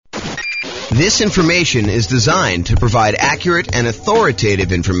This information is designed to provide accurate and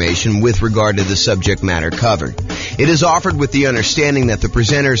authoritative information with regard to the subject matter covered. It is offered with the understanding that the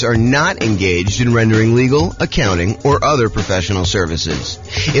presenters are not engaged in rendering legal, accounting, or other professional services.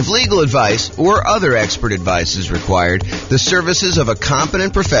 If legal advice or other expert advice is required, the services of a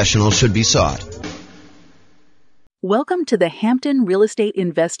competent professional should be sought. Welcome to the Hampton Real Estate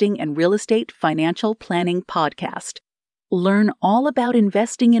Investing and Real Estate Financial Planning Podcast. Learn all about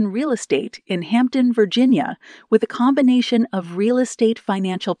investing in real estate in Hampton, Virginia, with a combination of real estate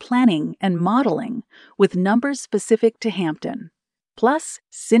financial planning and modeling with numbers specific to Hampton, plus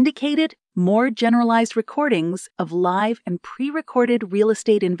syndicated, more generalized recordings of live and pre-recorded real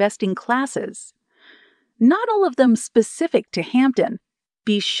estate investing classes. Not all of them specific to Hampton.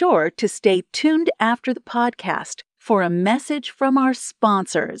 Be sure to stay tuned after the podcast for a message from our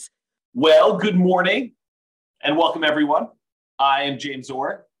sponsors. Well, good morning. And welcome, everyone. I am James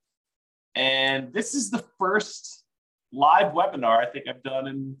Orr, and this is the first live webinar I think I've done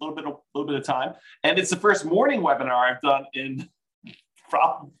in a little bit of time, and it's the first morning webinar I've done in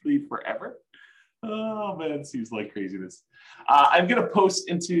probably forever. Oh man, it seems like craziness. I'm going to post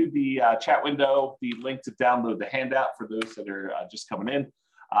into the chat window the link to download the handout for those that are just coming in.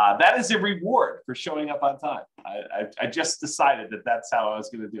 That is a reward for showing up on time. I just decided that that's how I was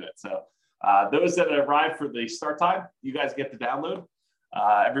going to do it. So. Those that arrive for the start time, you guys get the download.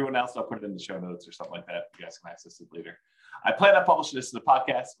 Everyone else, I'll put it in the show notes or something like that. You guys can access it later. I plan on publishing this in the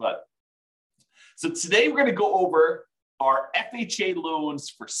podcast, so today we're going to go over our FHA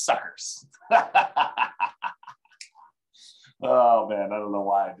loans for suckers. Oh man, I don't know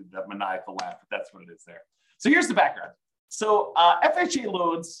why I did that maniacal laugh, but that's what it is there. So here's the background. So FHA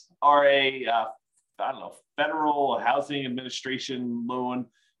loans are a, Federal Housing Administration loan.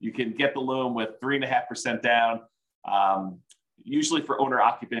 You can get the loan with 3.5% down, usually for owner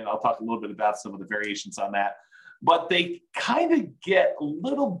occupant. I'll talk a little bit about some of the variations on that, but they kind of get a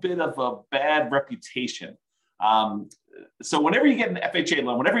little bit of a bad reputation. So whenever you get an FHA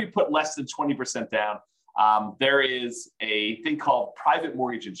loan, whenever you put less than 20% down, there is a thing called private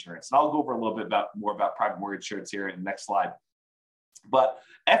mortgage insurance. And I'll go over a little bit more about private mortgage insurance here in the next slide. But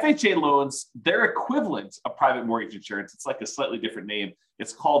FHA loans, their equivalent of private mortgage insurance, it's like a slightly different name.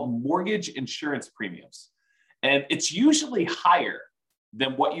 It's called mortgage insurance premiums. And it's usually higher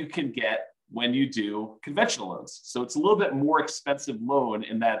than what you can get when you do conventional loans. So it's a little bit more expensive loan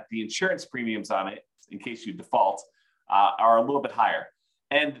in that the insurance premiums on it, in case you default, are a little bit higher.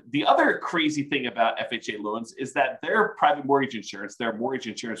 And the other crazy thing about FHA loans is that their private mortgage insurance, their mortgage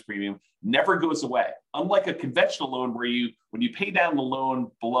insurance premium never goes away. Unlike a conventional loan where when you pay down the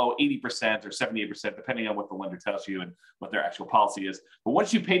loan below 80% or 78%, depending on what the lender tells you and what their actual policy is. But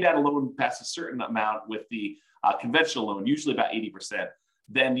once you pay down a loan past a certain amount with the conventional loan, usually about 80%,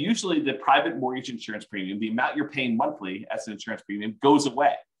 then usually the private mortgage insurance premium, the amount you're paying monthly as an insurance premium, goes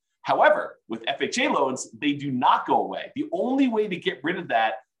away. However, with FHA loans, they do not go away. The only way to get rid of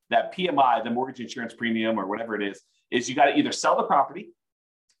that PMI, the mortgage insurance premium or whatever it is you got to either sell the property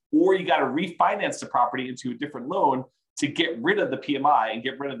or you got to refinance the property into a different loan to get rid of the PMI and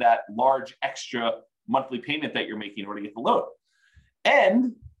get rid of that large extra monthly payment that you're making in order to get the loan.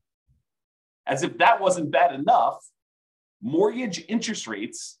 And as if that wasn't bad enough, mortgage interest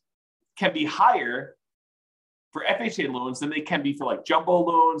rates can be higher for FHA loans than they can be for like jumbo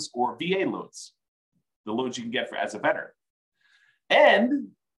loans or VA loans, the loans you can get as a veteran. And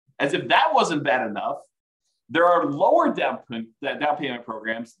as if that wasn't bad enough, there are lower down payment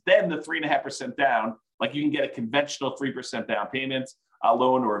programs than the 3.5% down. Like you can get a conventional 3% down payment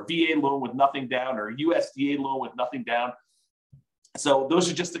loan or a VA loan with nothing down or a USDA loan with nothing down. So those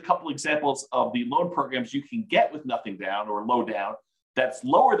are just a couple examples of the loan programs you can get with nothing down or low down that's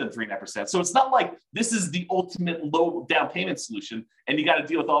lower than 3.5%. So it's not like this is the ultimate low down payment solution and you got to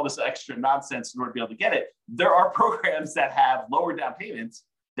deal with all this extra nonsense in order to be able to get it. There are programs that have lower down payments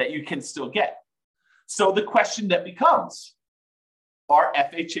that you can still get. So the question that becomes, are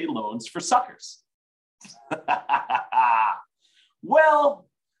FHA loans for suckers? Well,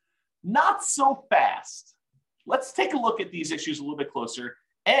 not so fast. Let's take a look at these issues a little bit closer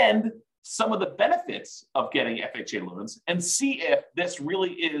and some of the benefits of getting FHA loans and see if this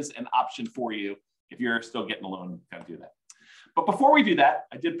really is an option for you if you're still getting a loan, kind of do that. But before we do that,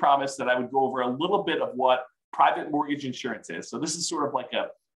 I did promise that I would go over a little bit of what private mortgage insurance is. So this is sort of like a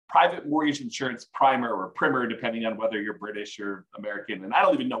private mortgage insurance primer or primer, depending on whether you're British or American. And I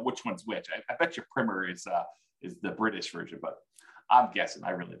don't even know which one's which. I bet your primer is the British version, but I'm guessing. I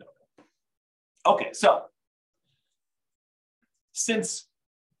really don't know. Okay, so since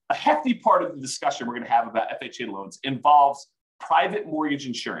a hefty part of the discussion we're going to have about FHA loans involves private mortgage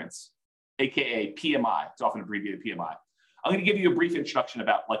insurance, AKA PMI. It's often abbreviated PMI. I'm going to give you a brief introduction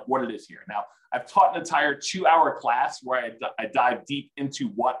about like what it is here. Now, I've taught an entire 2-hour class where I dive deep into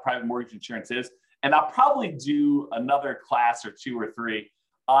what private mortgage insurance is. And I'll probably do another class or 2 or 3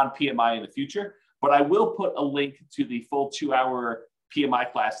 on PMI in the future, but I will put a link to the full 2-hour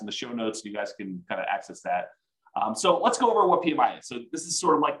PMI class in the show notes so you guys can kind of access that. So let's go over what PMI is. So this is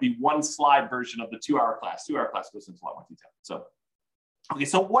sort of like the 1-slide version of the 2-hour class. 2-hour class goes into a lot more detail.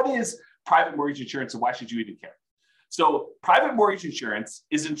 So what is private mortgage insurance and why should you even care? So private mortgage insurance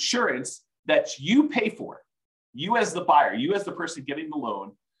is insurance that you pay for, you as the buyer, you as the person getting the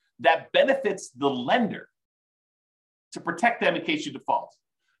loan, that benefits the lender to protect them in case you default.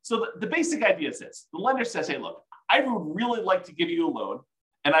 So the basic idea is this. The lender says, hey, look, I would really like to give you a loan,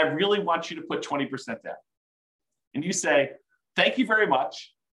 and I really want you to put 20% down. And you say, thank you very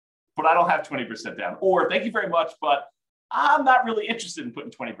much, but I don't have 20% down. Or thank you very much, but I'm not really interested in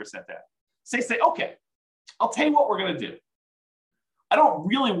putting 20% down. So they say, okay, I'll tell you what we're going to do. I don't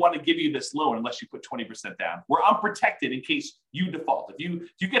really want to give you this loan unless you put 20% down, where I'm protected in case you default. If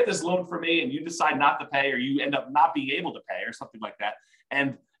you get this loan from me and you decide not to pay, or you end up not being able to pay or something like that,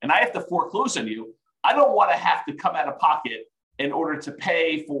 and I have to foreclose on you, I don't want to have to come out of pocket in order to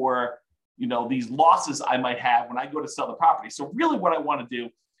pay for, these losses I might have when I go to sell the property. So really what I want to do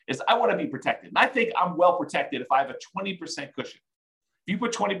is I want to be protected. And I think I'm well protected if I have a 20% cushion. If you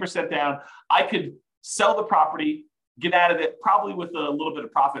put 20% down, I could sell the property, get out of it probably with a little bit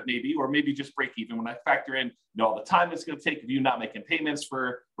of profit maybe, or maybe just break even when I factor in all the time it's going to take of you not making payments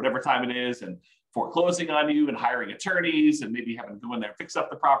for whatever time it is, and foreclosing on you and hiring attorneys and maybe having to go in there and fix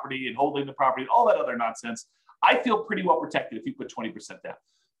up the property and holding the property and all that other nonsense. I feel pretty well protected if you put 20% down.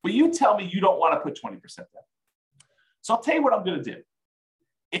 But you tell me you don't want to put 20% down. So I'll tell you what I'm going to do.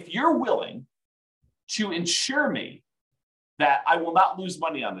 If you're willing to insure me that I will not lose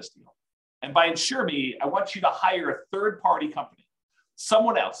money on this deal, and by insure me, I want you to hire a third-party company,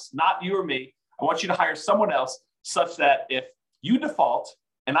 someone else, not you or me. I want you to hire someone else such that if you default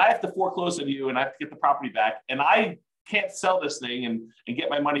and I have to foreclose on you and I have to get the property back, and I can't sell this thing and get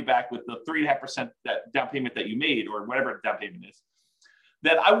my money back with the 3.5% that down payment that you made, or whatever down payment is,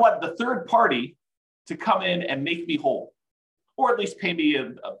 then I want the third party to come in and make me whole, or at least pay me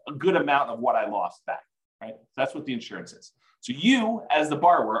a good amount of what I lost back, right? That's what the insurance is. So you, as the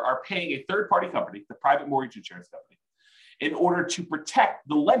borrower, are paying a third-party company, the private mortgage insurance company, in order to protect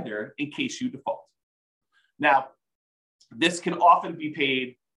the lender in case you default. Now, this can often be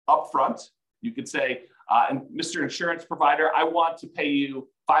paid upfront. You could say, and Mr. Insurance Provider, I want to pay you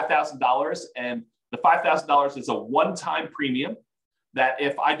 $5,000, and the $5,000 is a one-time premium that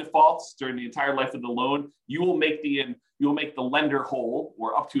if I default during the entire life of the loan, you will make the lender whole,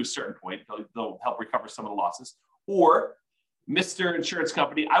 or up to a certain point. They'll help recover some of the losses. Or Mr. Insurance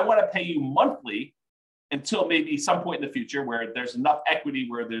Company, I want to pay you monthly until maybe some point in the future where there's enough equity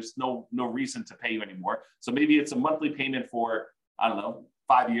where there's no reason to pay you anymore. So maybe it's a monthly payment for,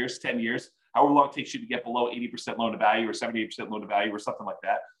 5 years, 10 years, however long it takes you to get below 80% loan to value or 78% loan to value or something like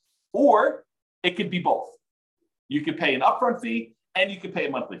that. Or it could be both. You could pay an upfront fee and you could pay a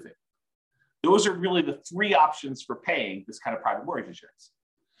monthly fee. Those are really the 3 options for paying this kind of private mortgage insurance.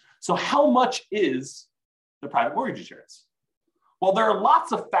 So how much is the private mortgage insurance? Well, there are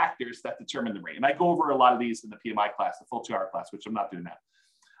lots of factors that determine the rate. And I go over a lot of these in the PMI class, the full 2-hour class, which I'm not doing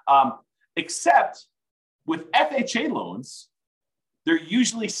now. Except with FHA loans, they're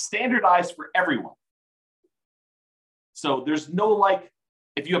usually standardized for everyone. So there's no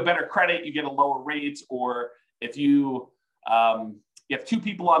if you have better credit, you get a lower rate, or if you have 2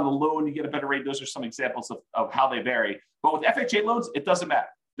 people on the loan, you get a better rate. Those are some examples of how they vary. But with FHA loans, it doesn't matter.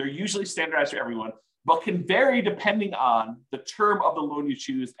 They're usually standardized for everyone, but can vary depending on the term of the loan you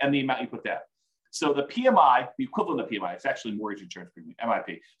choose and the amount you put down. So the PMI, the equivalent of PMI, it's actually mortgage insurance premium,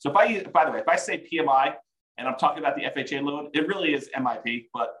 MIP. So if I say PMI and I'm talking about the FHA loan, it really is MIP,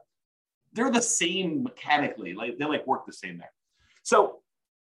 but they're the same mechanically. They work the same there. So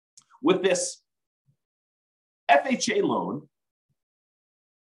with this FHA loan,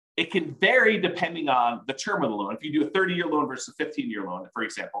 it can vary depending on the term of the loan. If you do a 30-year loan versus a 15-year loan, for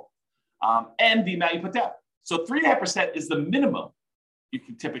example, and the amount you put down. So 3.5% is the minimum you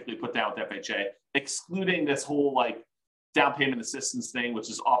can typically put down with FHA, excluding this whole down payment assistance thing, which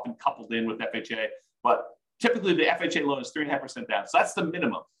is often coupled in with FHA. But typically the FHA loan is 3.5% down. So that's the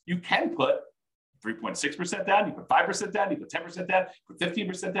minimum. You can put 3.6% down, you put 5% down, you put 10% down, you put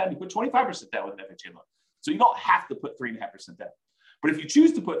 15% down, you put 25% down with an FHA loan. So you don't have to put 3.5% down. But if you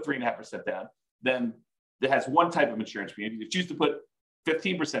choose to put 3.5% down, then it has one type of insurance premium. If you choose to put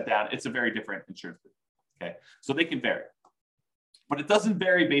 15% down, it's a very different insurance premium. Okay, so they can vary. but it doesn't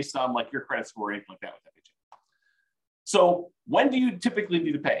vary based on like your credit score or anything like that with FHA. So when do you typically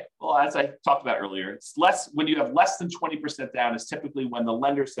need to pay it? Well, as I talked about earlier, it's less when you have less than 20% down is typically when the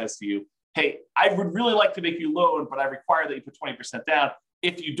lender says to you, hey, I would really like to make you a loan, but I require that you put 20% down.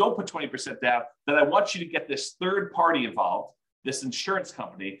 If you don't put 20% down, then I want you to get this third party involved, this insurance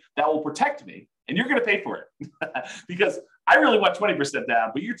company that will protect me, and you're going to pay for it because I really want 20%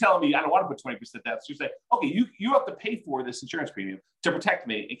 down, but you're telling me I don't want to put 20% down. So you say, okay, you have to pay for this insurance premium to protect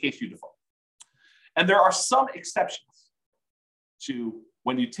me in case you default. And there are some exceptions to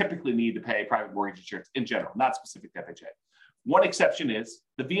when you typically need to pay private mortgage insurance in general, not specific to FHA. One exception is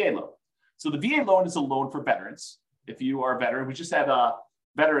the VA loan. So the VA loan is a loan for veterans. If you are a veteran, we just had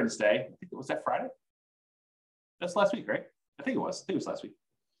Veterans Day. I think it was that Friday. That's last week, right? I think it was last week.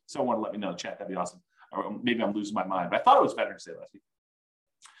 Someone let me know in the chat. That'd be awesome. Or maybe I'm losing my mind, but I thought it was Veterans Day last week.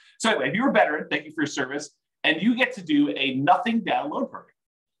 So anyway, if you're a veteran, thank you for your service. And you get to do a nothing down loan program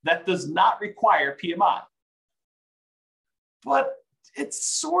that does not require PMI. But it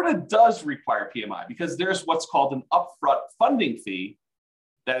sort of does require PMI because there's what's called an upfront funding fee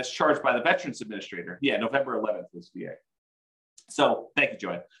that is charged by the Veterans Administrator. Yeah, November 11th was VA. So thank you,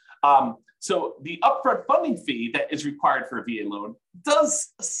 Joanne. So the upfront funding fee that is required for a VA loan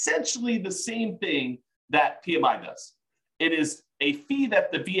does essentially the same thing that PMI does. It is a fee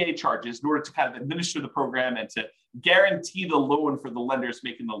that the VA charges in order to kind of administer the program and to guarantee the loan for the lenders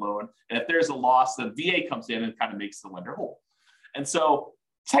making the loan. And if there's a loss, then VA comes in and kind of makes the lender whole. And so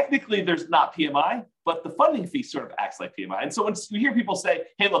technically there's not PMI, but the funding fee sort of acts like PMI. And so when you hear people say,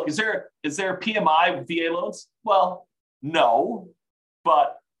 hey, look, is there PMI with VA loans? Well, no,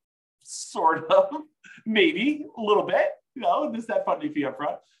 but sort of, maybe a little bit, there's that funding fee up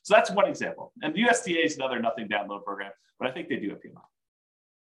front. So that's one example. And the USDA is another nothing down loan program, but I think they do have PMI.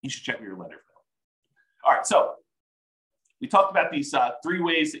 You should check with your lender for that. All right, so we talked about these three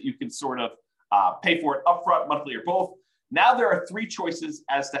ways that you can sort of pay for it upfront, monthly, or both. Now there are three choices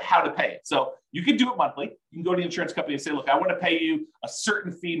as to how to pay it. So you can do it monthly. You can go to the insurance company and say, look, I want to pay you a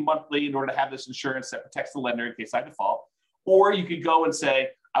certain fee monthly in order to have this insurance that protects the lender in case I default. Or you could go and say,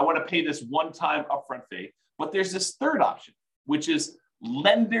 I want to pay this one-time upfront fee. But there's this third option, which is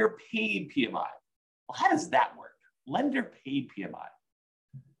lender paid PMI. Well, how does that work? Lender paid PMI.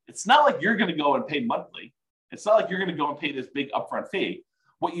 It's not like you're going to go and pay monthly. It's not like you're going to go and pay this big upfront fee.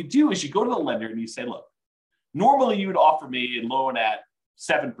 What you do is you go to the lender and you say, look, normally you would offer me a loan at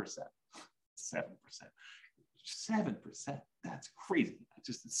 7%. 7%. 7%. That's crazy.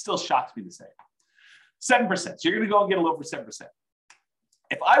 It still shocks me to say. 7%. So you're going to go and get a loan for 7%.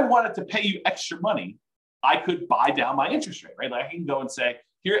 If I wanted to pay you extra money, I could buy down my interest rate, right? Like I can go and say,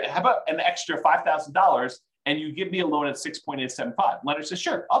 here, how about an extra $5,000 and you give me a loan at 6.875? Lender says,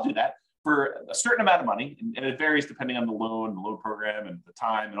 sure, I'll do that for a certain amount of money. And it varies depending on the loan program and the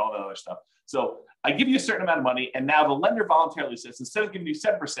time and all that other stuff. So I give you a certain amount of money. And now the lender voluntarily says, instead of giving you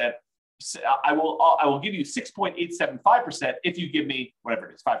 7%, I will give you 6.875% if you give me whatever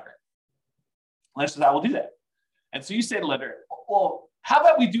it is, $5,000. Lender says, I will do that. And so you say to the lender, well, how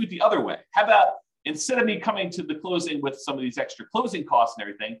about we do it the other way? How about instead of me coming to the closing with some of these extra closing costs and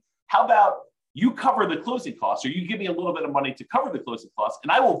everything, how about you cover the closing costs or you give me a little bit of money to cover the closing costs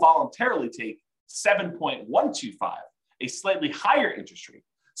and I will voluntarily take 7.125, a slightly higher interest rate.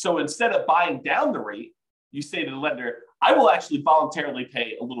 So instead of buying down the rate, you say to the lender, I will actually voluntarily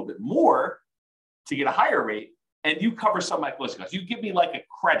pay a little bit more to get a higher rate and you cover some of my closing costs. You give me like a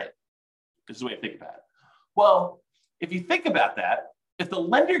credit. This is the way to think about it. Well, if you think about that, if the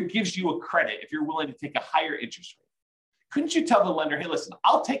lender gives you a credit, if you're willing to take a higher interest rate, couldn't you tell the lender, hey, listen,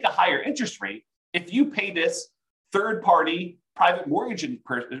 I'll take a higher interest rate if you pay this third-party private mortgage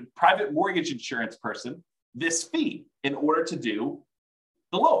insurance person this fee in order to do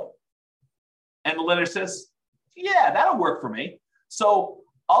the loan? And the lender says, yeah, that'll work for me. So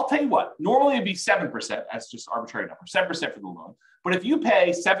I'll tell you what, normally it'd be 7%, that's just arbitrary number, 7% for the loan. But if you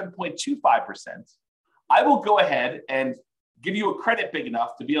pay 7.25%, I will go ahead and give you a credit big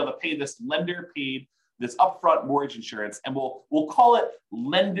enough to be able to pay this lender paid, this upfront mortgage insurance, and we'll call it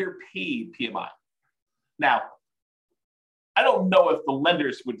lender paid PMI. Now, I don't know if the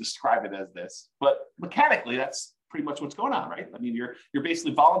lenders would describe it as this, but mechanically, that's pretty much what's going on, right? I mean, you're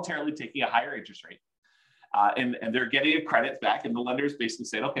basically voluntarily taking a higher interest rate, and they're getting a credit back, and the lenders basically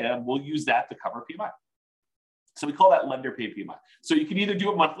saying, okay, we'll use that to cover PMI. So we call that lender paid PMI. So you can either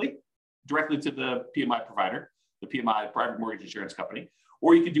do it monthly, directly to the PMI provider, the PMI private mortgage insurance company,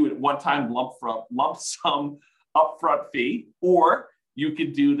 or you could do it one-time lump sum upfront fee, or you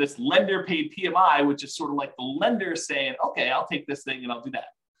could do this lender paid PMI, which is sort of like the lender saying, okay, I'll take this thing and I'll do that.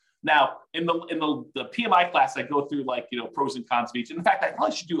 Now, in the PMI class, I go through like, pros and cons of each. And in fact, I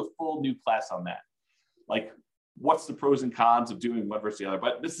probably should do a full new class on that. Like, what's the pros and cons of doing one versus the other?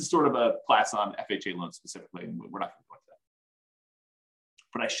 But this is sort of a class on FHA loans specifically, and we're not going to go into that.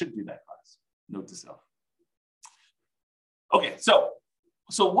 But I should do that class. Note to self. Okay, so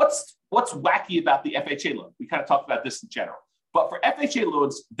what's wacky about the FHA loan? We kind of talked about this in general. But for FHA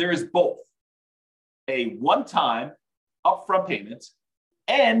loans, there is both a one-time upfront payment,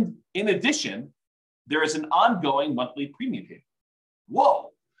 and in addition, there is an ongoing monthly premium payment.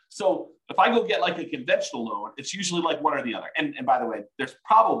 Whoa. So if I go get like a conventional loan, it's usually like one or the other. And by the way, there's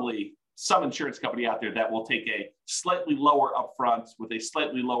probably some insurance company out there that will take a slightly lower upfront with a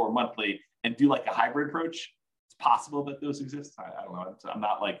slightly lower monthly and do like a hybrid approach. It's possible that those exist. I don't know. I'm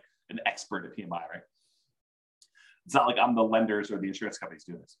not like an expert at PMI, right? It's not like I'm the lenders or the insurance companies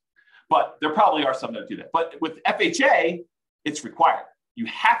doing this. But there probably are some that do that. But with FHA, it's required. You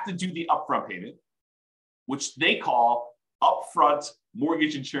have to do the upfront payment, which they call upfront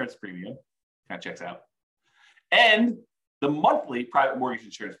mortgage insurance premium. Kind of checks out. And the monthly private mortgage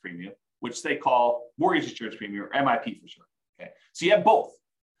insurance premium, which they call mortgage insurance premium, or MIP for short. Okay. So you have both.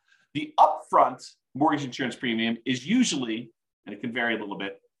 The upfront mortgage insurance premium is usually, and it can vary a little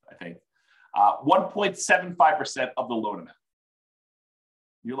bit, I think, 1.75% of the loan amount.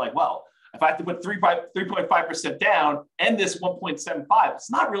 You're like, well, if I have to put 3.5% down and this 1.75,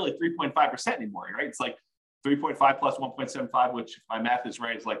 it's not really 3.5% anymore, right? It's like 3.5 plus 1.75, which if my math is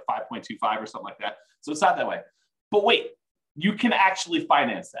right, is like 5.25 or something like that. So it's not that way. But wait, you can actually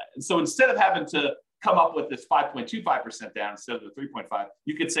finance that. And so instead of having to come up with this 5.25% down instead of the 3.5,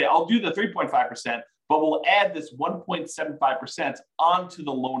 you could say, I'll do the 3.5%, but we'll add this 1.75% onto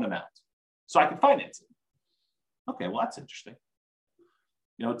the loan amount so I can finance it. Okay, well, that's interesting.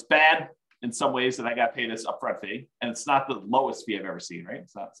 It's bad in some ways that I got to pay this upfront fee, and it's not the lowest fee I've ever seen, right?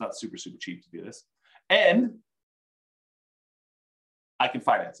 It's not super, super cheap to do this. And I can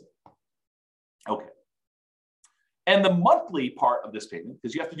finance it. Okay. And the monthly part of this payment,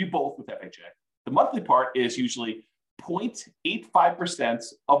 because you have to do both with FHA, the monthly part is usually 0.85%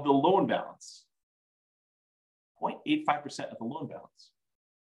 of the loan balance. 0.85% of the loan balance.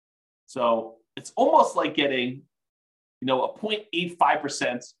 So it's almost like getting a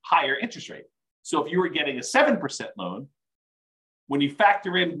 0.85% higher interest rate. So if you were getting a 7% loan, when you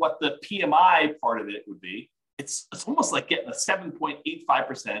factor in what the PMI part of it would be, it's almost like getting a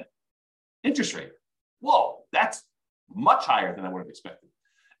 7.85% interest rate. Whoa, that's much higher than I would have expected.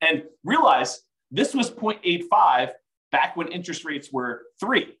 And realize this was 0.85 back when interest rates were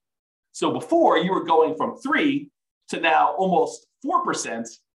 3. So before you were going from 3 to now almost 4%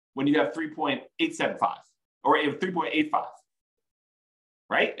 when you have 3.875. Or 3.85,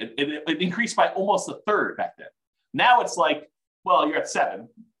 right? It increased by almost a third back then. Now it's like, well, you're at 7.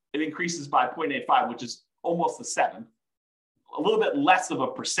 It increases by 0.85, which is almost a 7. A little bit less of a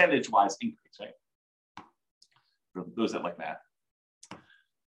percentage-wise increase, right? For those that like math.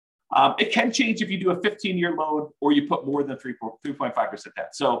 It can change if you do a 15-year loan or you put more than 3.5% down.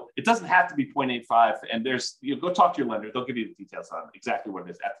 So it doesn't have to be 0.85. And go talk to your lender. They'll give you the details on exactly what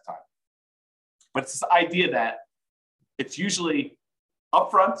it is at the time. But it's this idea that it's usually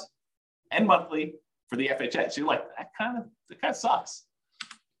upfront and monthly for the FHA. So you're like, that kind of sucks.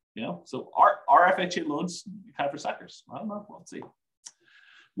 So our FHA loans kind of for suckers. I don't know. We'll see.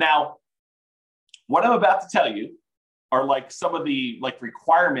 Now, what I'm about to tell you are like some of the like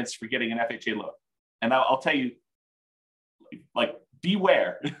requirements for getting an FHA loan. And I'll tell you, like,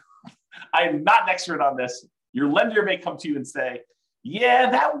 beware. I am not an expert on this. Your lender may come to you and say, yeah,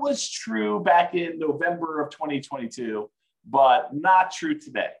 that was true back in November of 2022, but not true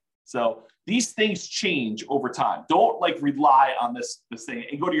today. So these things change over time. Don't like rely on this thing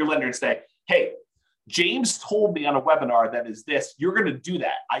and go to your lender and say, hey, James told me on a webinar that is this. You're going to do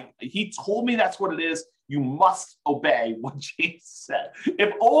that. He told me that's what it is. You must obey what James said.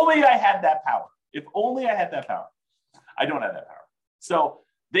 If only I had that power. If only I had that power. I don't have that power. So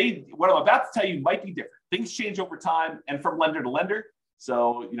what I'm about to tell you might be different. Things change over time and from lender to lender.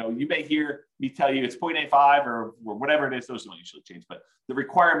 So, you may hear me tell you it's 0.85 or whatever it is. Those don't usually change, but the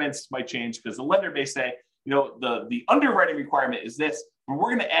requirements might change because the lender may say, the underwriting requirement is this, but we're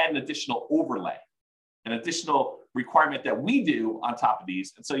going to add an additional overlay, an additional requirement that we do on top of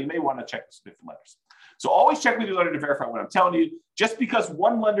these. And so you may want to check with some different lenders. So always check with your lender to verify what I'm telling you. Just because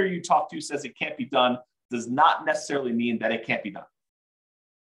one lender you talk to says it can't be done does not necessarily mean that it can't be done.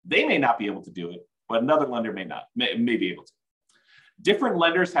 They may not be able to do it, but another lender may be able to. Different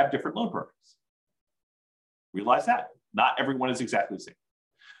lenders have different loan programs. Realize that. Not everyone is exactly the same.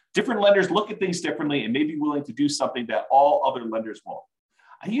 Different lenders look at things differently and may be willing to do something that all other lenders won't.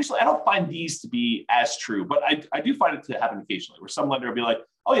 I don't find these to be as true, but I do find it to happen occasionally where some lender will be like,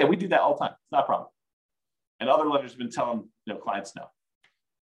 oh yeah, we do that all the time. It's not a problem. And other lenders have been telling clients no.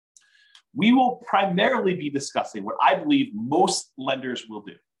 We will primarily be discussing what I believe most lenders will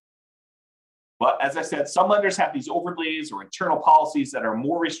do. But as I said, some lenders have these overlays or internal policies that are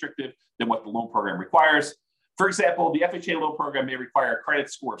more restrictive than what the loan program requires. For example, the FHA loan program may require a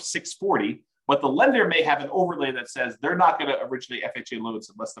credit score of 640, but the lender may have an overlay that says they're not going to originate FHA loans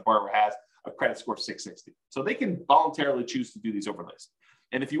unless the borrower has a credit score of 660. So they can voluntarily choose to do these overlays.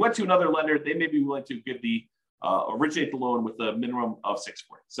 And if you went to another lender, they may be willing to give the originate the loan with a minimum of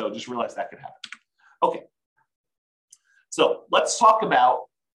 640. So just realize that could happen. Okay. So let's talk about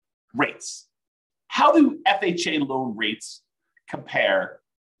rates. How do FHA loan rates compare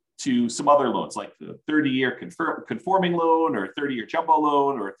to some other loans, like the 30-year conforming loan or 30-year jumbo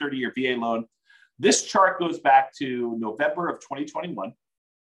loan or 30-year VA loan? This chart goes back to November of 2021.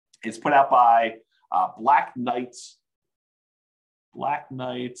 It's put out by Black Knight.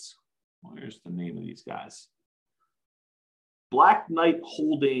 Where's the name of these guys? Black Knight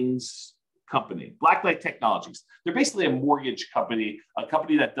Holdings Company, Black Knight Technologies. They're basically a mortgage company, a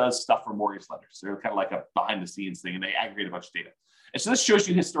company that does stuff for mortgage lenders. They're kind of like a behind the scenes thing, and they aggregate a bunch of data. And so this shows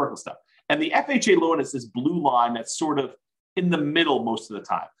you historical stuff. And the FHA loan is this blue line that's sort of in the middle most of the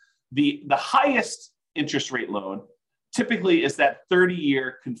time. The highest interest rate loan typically is that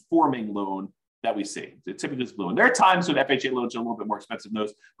 30-year conforming loan that we see. It typically is blue. And there are times when FHA loans are a little bit more expensive than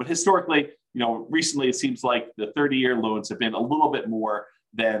those, but historically, recently it seems like the 30-year loans have been a little bit more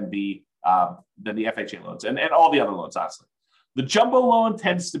than the FHA loans and all the other loans, honestly. The jumbo loan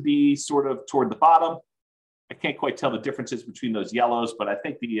tends to be sort of toward the bottom. I can't quite tell the differences between those yellows, but I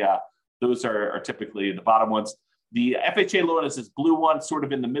think those are typically the bottom ones. The FHA loan is this blue one, sort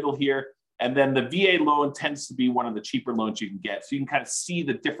of in the middle here. And then the VA loan tends to be one of the cheaper loans you can get. So you can kind of see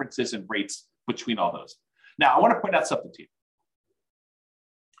the differences in rates between all those. Now, I want to point out something to you.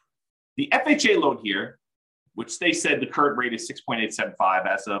 The FHA loan here, which they said the current rate is 6.875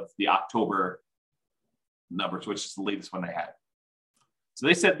 as of the October numbers, which is the latest one they had. So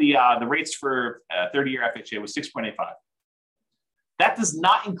they said the rates for 30-year FHA was 6.85. That does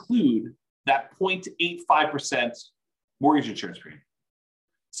not include that 0.85% mortgage insurance premium.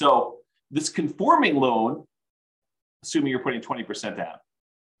 So this conforming loan, assuming you're putting 20% down,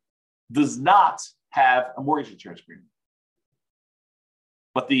 does not have a mortgage insurance premium.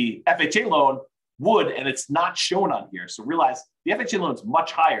 But the FHA loan would, and it's not shown on here. So realize the FHA loan is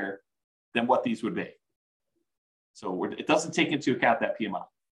much higher than what these would be. So it doesn't take into account that PMI.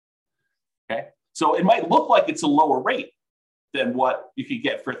 Okay. So it might look like it's a lower rate than what you could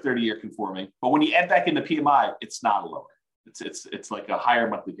get for 30-year conforming, but when you add back in the PMI, it's not a lower. It's like a higher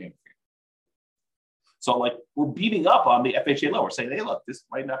monthly payment. So like we're beating up on the FHA loan. We're saying, hey, look, this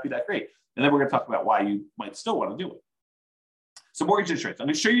might not be that great. And then we're going to talk about why you might still want to do it. So mortgage insurance. I'm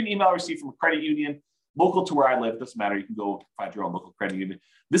going to show you an email I received from a credit union local to where I live. It doesn't matter. You can go find your own local credit union.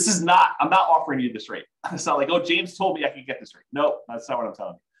 I'm not offering you this rate. It's not like, oh, James told me I could get this rate. No, that's not what I'm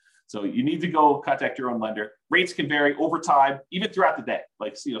telling you. So you need to go contact your own lender. Rates can vary over time, even throughout the day.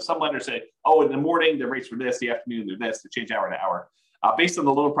 Like, some lenders say, oh, in the morning, the rates were this, the afternoon, they're this, they change hour to hour. Based on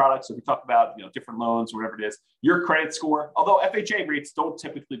the loan products, so if we talk about different loans or whatever it is, your credit score, although FHA rates don't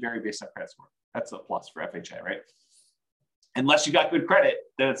typically vary based on credit score. That's a plus for FHA, right? Unless you got good credit,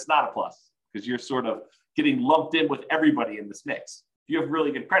 then it's not a plus because you're sort of getting lumped in with everybody in this mix. If you have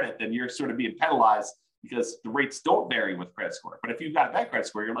really good credit, then you're sort of being penalized because the rates don't vary with credit score. But if you've got a bad credit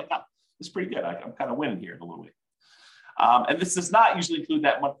score, you're like, oh, this is pretty good. I'm kind of winning here in a little way. And this does not usually include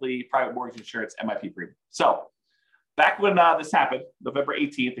that monthly private mortgage insurance MIP premium. So back when this happened, November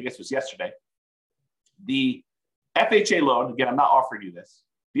 18th, I guess it was yesterday, the FHA loan, again, I'm not offering you this,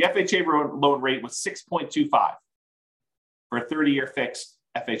 the FHA loan rate was 6.25 for a 30-year fixed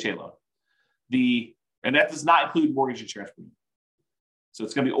FHA loan. And that does not include mortgage insurance premium. So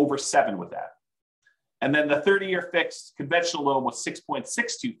it's going to be over 7 with that. And then the 30-year fixed conventional loan was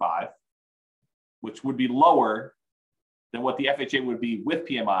 6.625, which would be lower than what the FHA would be with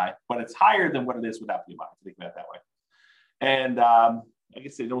PMI, but it's higher than what it is without PMI, think about it that way. And I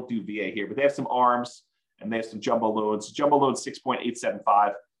guess they don't do VA here, but they have some ARMs and they have some jumbo loans. Jumbo loan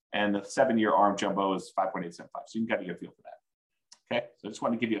 6.875, and the 7-year ARM jumbo is 5.875. So you can kind of get a feel for that. Okay, so I just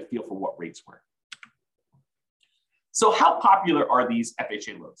want to give you a feel for what rates were. So how popular are these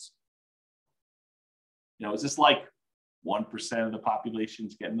FHA loans? Is this like 1% of the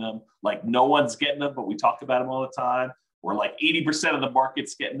population's getting them? Like no one's getting them, but we talk about them all the time? Or like 80% of the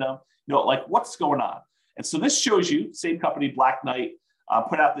market's getting them? Like what's going on? And so this shows you, same company, Black Knight,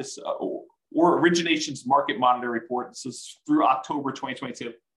 put out this or Origination's Market Monitor report. This is through October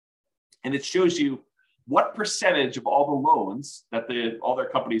 2022. And it shows you what percentage of all the loans that all their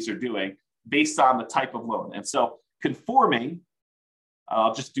companies are doing based on the type of loan. And so conforming,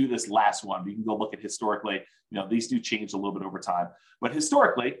 I'll just do this last one. You can go look at historically. These do change a little bit over time. But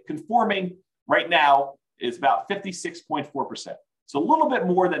historically, conforming right now is about 56.4%. So a little bit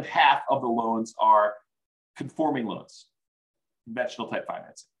more than half of the loans are conforming loans, conventional type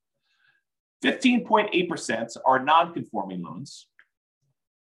financing. 15.8% are non-conforming loans.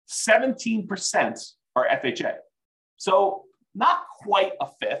 17% are FHA. So not quite a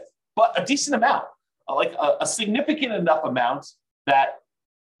fifth, but a decent amount, like a significant enough amount that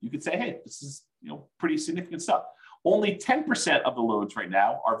you could say, hey, this is pretty significant stuff. Only 10% of the loans right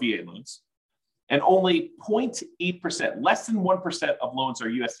now are VA loans, and only 0.8%, less than 1% of loans are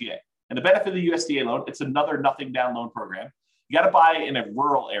USDA. And the benefit of the USDA loan, it's another nothing down loan program. You got to buy in a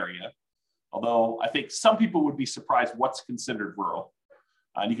rural area, although I think some people would be surprised what's considered rural.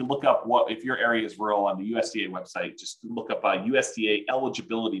 And you can look up if your area is rural on the USDA website. Just look up a USDA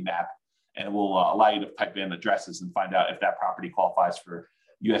eligibility map, and it will allow you to type in addresses and find out if that property qualifies for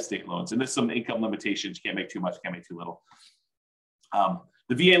USDA loans. And there's some income limitations. You can't make too much, can't make too little.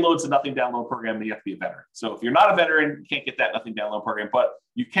 The VA loan's a nothing down loan program, and you have to be a veteran. So if you're not a veteran, you can't get that nothing down loan program, but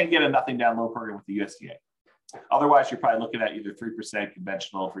you can get a nothing down loan program with the USDA. Otherwise, you're probably looking at either 3%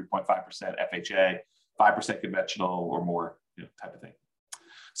 conventional, 3.5% FHA, 5% conventional or more, type of thing.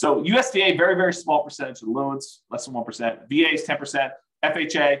 So USDA, very, very small percentage of the loans, less than 1%. VA is 10%.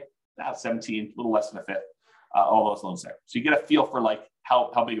 FHA, now 17, a little less than a fifth, all those loans there. So you get a feel for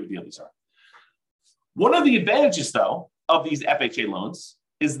how big of a deal these are. One of the advantages, though, of these FHA loans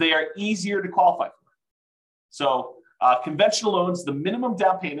is they are easier to qualify for. So conventional loans, the minimum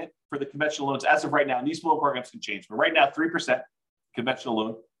down payment for the conventional loans as of right now, and these loan programs can change, but right now, 3% conventional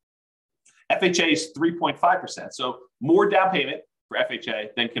loan. FHA is 3.5%. So more down payment for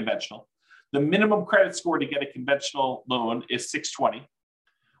FHA than conventional. The minimum credit score to get a conventional loan is 620.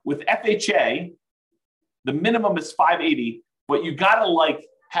 With FHA, the minimum is 580, but you got to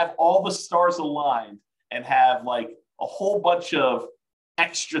have all the stars aligned and have a whole bunch of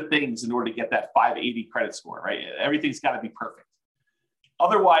extra things in order to get that 580 credit score, right? Everything's got to be perfect.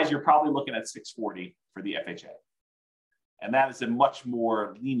 Otherwise, you're probably looking at 640 for the FHA. And that is a much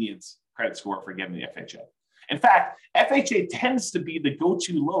more lenient credit score for getting the FHA. In fact, FHA tends to be the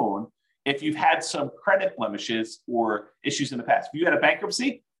go-to loan if you've had some credit blemishes or issues in the past. If you had a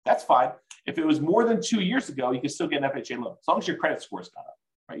bankruptcy, that's fine. If it was more than 2 years ago, you can still get an FHA loan, as long as your credit score's gone up,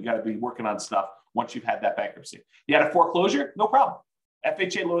 right? You got to be working on stuff once you've had that bankruptcy. You had a foreclosure, no problem.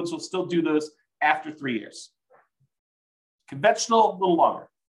 FHA loans will still do those after 3 years. Conventional, a little longer.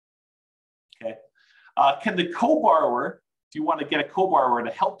 Okay. Can the co-borrower, if you want to get a co-borrower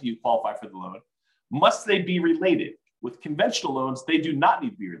to help you qualify for the loan, must they be related? With conventional loans, they do not need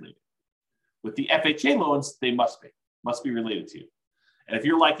to be related. With the FHA loans, they must be related to you. And if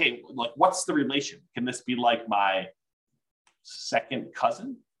you're like, hey, what's the relation? Can this be like my second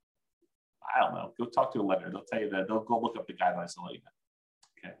cousin? I don't know. Go talk to a lender. They'll tell you that. They'll go look up the guidelines and let you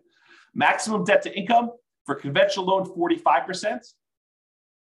know. Okay. Maximum debt to income for conventional loan, 45%.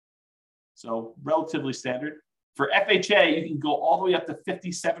 So relatively standard. For FHA, you can go all the way up to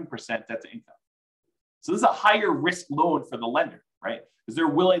 57% debt to income. So this is a higher risk loan for the lender, right? Because they're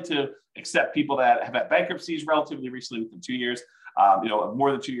willing to accept people that have had bankruptcies relatively recently, within 2 years,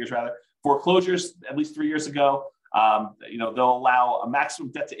 more than 2 years rather. Foreclosures, at least 3 years ago, they'll allow a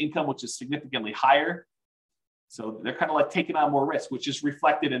maximum debt to income, which is significantly higher. So they're kind of taking on more risk, which is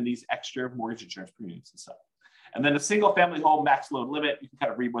reflected in these extra mortgage insurance premiums and stuff. And then the single family home max loan limit, you can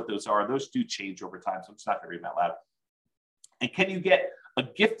kind of read what those are. Those do change over time, so I'm just not going to read them out loud. And can you get a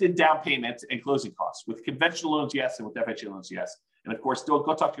gifted down payment and closing costs? With conventional loans, yes, and with FHA loans, yes. And of course, go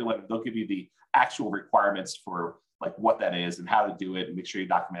talk to your lender. They'll give you the actual requirements for what that is and how to do it, and make sure you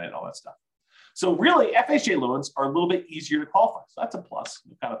document it and all that stuff. So really, FHA loans are a little bit easier to qualify. So that's a plus.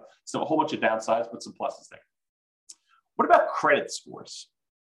 So a whole bunch of downsides, but some pluses there. What about credit scores?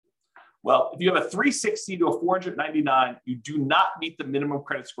 Well, if you have a 360 to a 499, you do not meet the minimum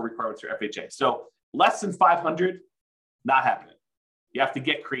credit score requirements for FHA. So less than 500, not happening. You have to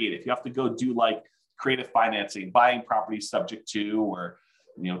get creative. You have to go do creative financing, buying properties subject to, or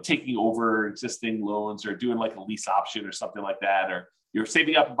taking over existing loans, or doing a lease option or something like that, or you're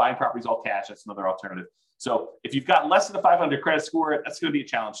saving up and buying properties all cash. That's another alternative. So if you've got less than a 500 credit score, that's going to be a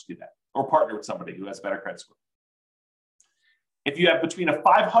challenge to do that, or partner with somebody who has a better credit score. If you have between a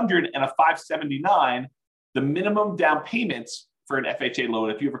 500 and a 579, the minimum down payments for an FHA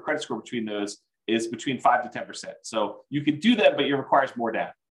loan, if you have a credit score between those, is between 5 to 10%. So you can do that, but it requires more down.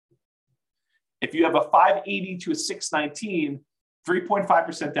 If you have a 580 to a 619,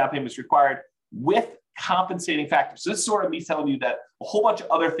 3.5% down payment is required with compensating factors. So this is sort of me telling you that a whole bunch of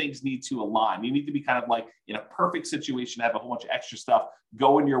other things need to align. You need to be kind of like in a perfect situation, have a whole bunch of extra stuff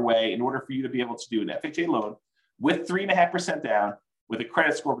going your way in order for you to be able to do an FHA loan with 3.5% down with a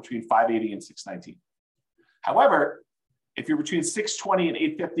credit score between 580 and 619. However, if you're between 620 and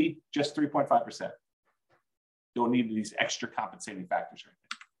 850, just 3.5%. Don't need these extra compensating factors or anything.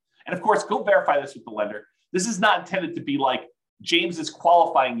 And of course, go verify this with the lender. This is not intended to be like James is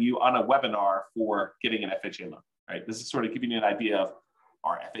qualifying you on a webinar for getting an FHA loan, right? This is sort of giving you an idea of,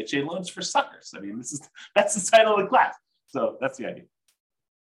 are FHA loans for suckers? I mean, that's the title of the class. So that's the idea.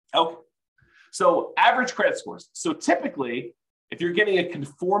 Okay. So average credit scores. So typically, if you're getting a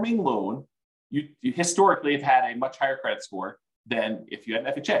conforming loan, you historically have had a much higher credit score than if you had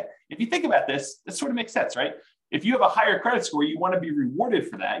an FHA. If you think about this, this sort of makes sense, right? If you have a higher credit score, you want to be rewarded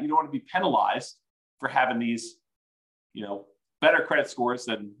for that. You don't want to be penalized for having these, better credit scores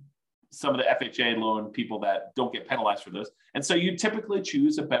than some of the FHA loan people that don't get penalized for those. And so you typically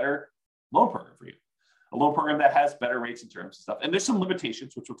choose a better loan program for you, a loan program that has better rates and terms and stuff. And there's some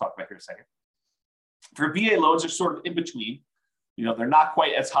limitations, which we'll talk about here in a second. For VA loans, they're sort of in between. They're not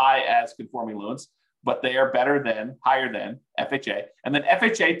quite as high as conforming loans, but they are higher than FHA. And then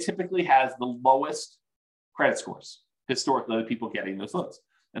FHA typically has the lowest credit scores, historically, the people getting those loans.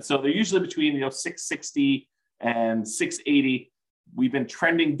 And so they're usually between 660 and 680. We've been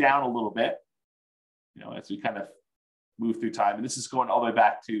trending down a little bit, as we kind of move through time. And this is going all the way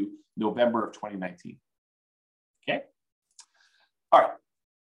back to November of 2019. Okay. All right.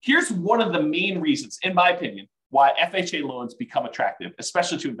 Here's one of the main reasons, in my opinion, why FHA loans become attractive,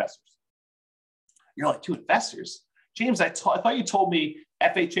 especially to investors. You're like, to investors? James, I thought you told me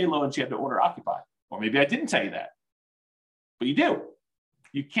FHA loans you have to owner occupy. Or maybe I didn't tell you that. But you do.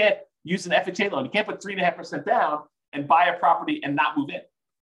 You can't use an FHA loan. You can't put 3.5% down and buy a property and not move in.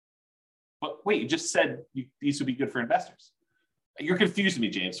 But wait, you just said these would be good for investors. You're confusing me,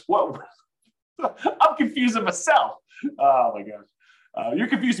 James. What? I'm confusing myself. Oh my gosh. You're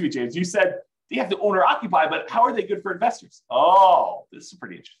confusing me, James. You said they have to own or occupy, but how are they good for investors? Oh, this is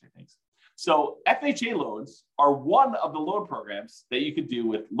pretty interesting things. So FHA loans are one of the loan programs that you could do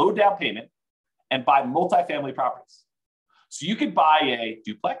with low down payment and buy multifamily properties. So you could buy a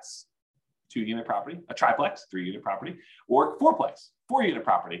duplex, 2-unit property, a triplex, 3-unit property, or fourplex, 4-unit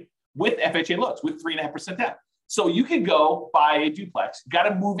property with FHA loans with 3.5% down. So you can go buy a duplex, got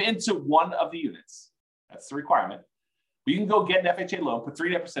to move into one of the units. That's the requirement. But you can go get an FHA loan, put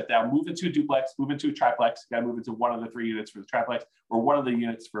 3.5% down, move into a duplex, move into a triplex, got to move into one of the 3 units for the triplex or one of the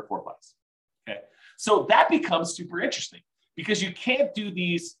units for a fourplex. Okay. So that becomes super interesting because you can't do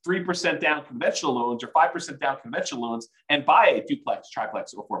these 3% down conventional loans or 5% down conventional loans and buy a duplex,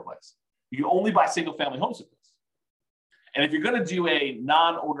 triplex, or fourplex. You can only buy single family homes with this. And if you're going to do a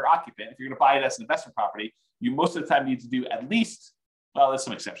non-owner occupant, if you're going to buy it as an investment property, you most of the time need to do at least, well, there's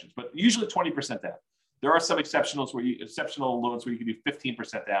some exceptions, but usually 20% down. There are some exceptional loans where you can do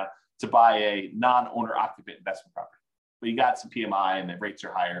 15% down to buy a non-owner occupant investment property. But you got some PMI and the rates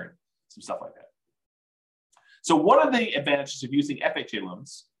are higher and some stuff like that. So one of the advantages of using FHA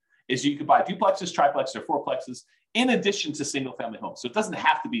loans is you can buy duplexes, triplexes, or fourplexes in addition to single family homes. So it doesn't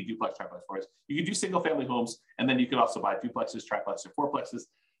have to be duplex, triplex, fourplex. You can do single family homes, and then you can also buy duplexes, triplexes, or fourplexes,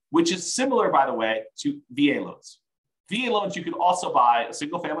 which is similar, by the way, to VA loans. VA loans, you can also buy a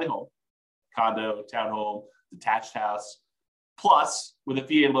single family home, condo, townhome, detached house. Plus, with a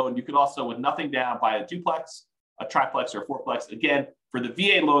VA loan, you could also, with nothing down, buy a duplex, a triplex, or a fourplex. Again, for the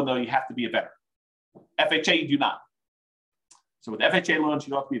VA loan, though, you have to be a veteran. FHA, you do not. So with FHA loans,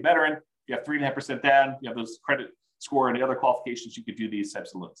 you don't have to be a veteran. You have 3.5% down. You have those credit score and the other qualifications. You could do these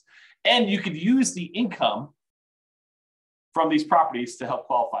types of loans. And you could use the income from these properties to help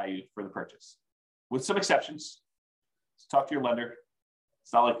qualify you for the purchase. With some exceptions. So talk to your lender.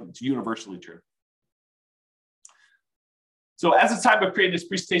 It's not like it's universally true. So as the time of creating this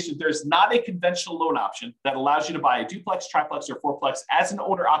presentation, there's not a conventional loan option that allows you to buy a duplex, triplex, or fourplex as an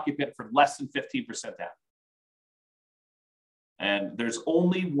owner-occupant for less than 15% down. And there's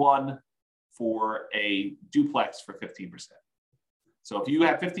only one for a duplex for 15%. So if you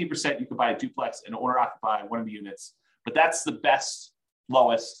have 15%, you can buy a duplex and owner-occupy one of the units. But that's the best,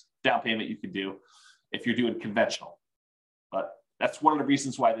 lowest down payment you can do if you're doing conventional. But that's one of the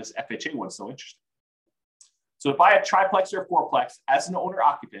reasons why this FHA one's so interesting. So to buy a triplex or a fourplex as an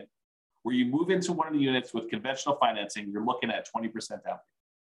owner-occupant, where you move into one of the units with conventional financing, you're looking at 20% down payment.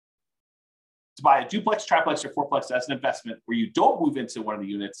 To buy a duplex, triplex, or fourplex as an investment, where you don't move into one of the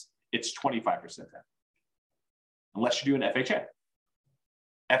units, it's 25% down, unless you're doing FHA.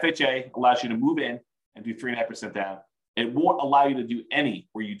 FHA allows you to move in and do 3.5% down. It won't allow you to do any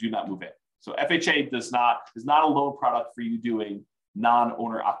where you do not move in. So FHA is not a loan product for you doing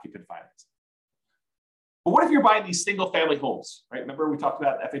non-owner occupant financing. But what if you're buying these single family homes, right? Remember we talked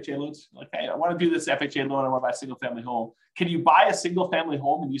about FHA loans? Like, hey, I want to do this FHA loan. I want to buy a single family home. Can you buy a single family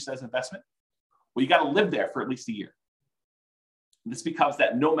home and use it as an investment? Well, you got to live there for at least a year. And this becomes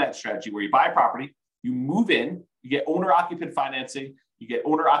that nomad strategy where you buy a property, you move in, you get owner occupant financing, you get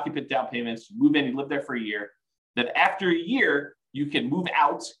owner occupant down payments, you move in, you live there for a year. Then after a year, you can move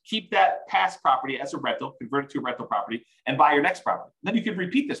out, keep that past property as a rental, convert it to a rental property, and buy your next property. Then you could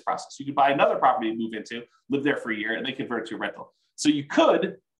repeat this process. You could buy another property to move into, live there for a year, and then convert it to a rental. So you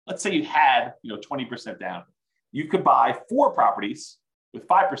could, let's say you had 20% down. You could buy 4 properties with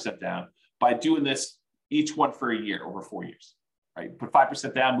 5% down by doing this each one for a year over 4 years. Right? Put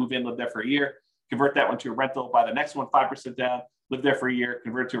 5% down, move in, live there for a year, convert that one to a rental, buy the next one 5% down, live there for a year,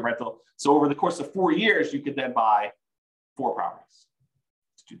 convert it to a rental. So over the course of 4 years, you could then buy 4 properties.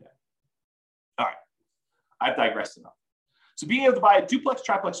 Let's do that. All right. I've digressed enough. So being able to buy a duplex,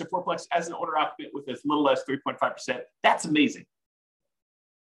 triplex, or fourplex as an owner occupant with as little as 3.5%, that's amazing.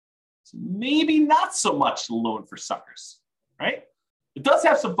 So maybe not so much a loan for suckers, right? It does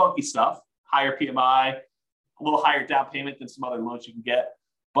have some funky stuff, higher PMI, a little higher down payment than some other loans you can get.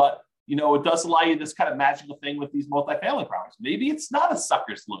 But, it does allow you this kind of magical thing with these multifamily properties. Maybe it's not a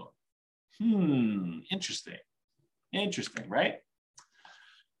sucker's loan. Interesting. Interesting, right?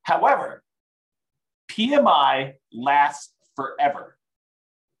 However, PMI lasts forever.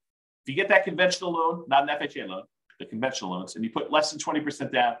 If you get that conventional loan, not an FHA loan, the conventional loans, and you put less than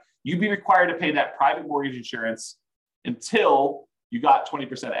 20% down, you'd be required to pay that private mortgage insurance until you got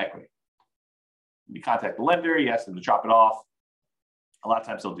 20% equity. You contact the lender, you ask them to drop it off. A lot of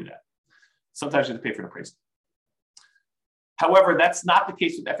times they'll do that. Sometimes you have to pay for an appraisal. However, that's not the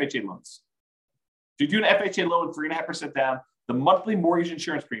case with FHA loans. If you do an FHA loan, 3.5% down, the monthly mortgage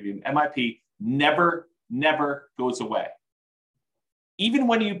insurance premium, MIP, never goes away. Even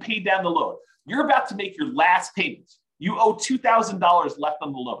when you pay down the loan, you're about to make your last payment. You owe $2,000 left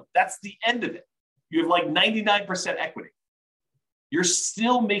on the loan. That's the end of it. You have like 99% equity. You're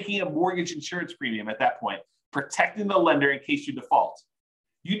still making a mortgage insurance premium at that point, protecting the lender in case you default.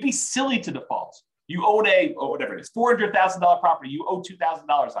 You'd be silly to default. You own whatever it is, $400,000 property. You owe $2,000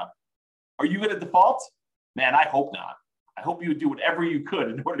 on it. Are you going to default? Man, I hope not. I hope you would do whatever you could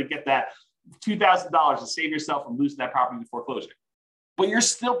in order to get that $2,000 to save yourself from losing that property to foreclosure. But you're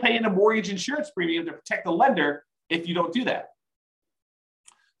still paying a mortgage insurance premium to protect the lender if you don't do that.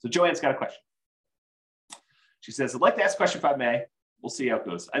 So Joanne's got a question. She says, I'd like to ask a question if I may. We'll see how it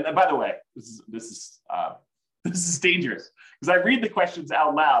goes. And by the way, this is dangerous because I read the questions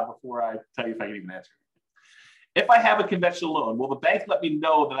out loud before I tell you if I can even answer it. If I have a conventional loan, will the bank let me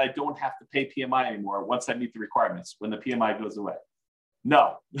know that I don't have to pay PMI anymore once I meet the requirements when the PMI goes away?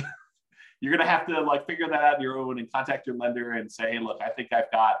 No. You're going to have to figure that out on your own and contact your lender and say, hey, look, I think I've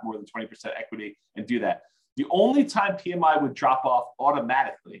got more than 20% equity and do that. The only time PMI would drop off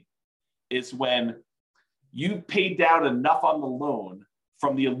automatically is when you paid down enough on the loan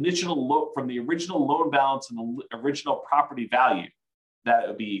from the original loan balance and the original property value that it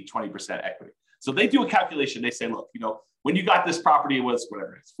would be 20% equity. So they do a calculation. They say, look, when you got this property, it was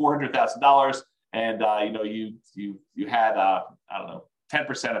whatever it's $400,000, and you had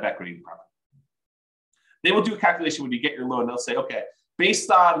 10% of equity in the property. They will do a calculation when you get your loan. They'll say, okay,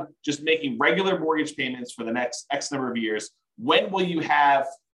 based on just making regular mortgage payments for the next X number of years, when will you have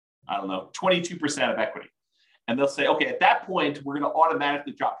 22% of equity? And they'll say, okay, at that point, we're going to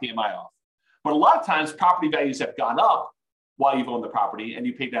automatically drop PMI off. But a lot of times property values have gone up while you've owned the property and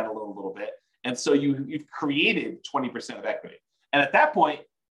you paid down a loan a little bit. And so you've created 20% of equity. And at that point,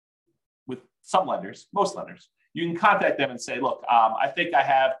 with some lenders, most lenders, you can contact them and say, look, I think I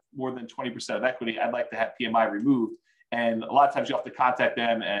have more than 20% of equity. I'd like to have PMI removed. And a lot of times you have to contact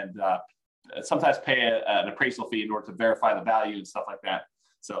them and sometimes pay an appraisal fee in order to verify the value and stuff like that.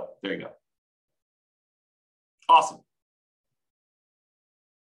 So there you go. Awesome.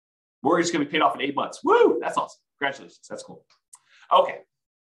 Mortgage is going to be paid off in 8 months. Woo! That's awesome. Congratulations. That's cool. Okay.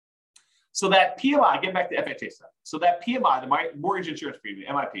 So that PMI, get back to FHA stuff. So that PMI, the mortgage insurance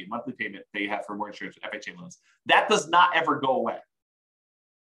premium, MIP, monthly payment that you have for mortgage insurance with FHA loans, that does not ever go away,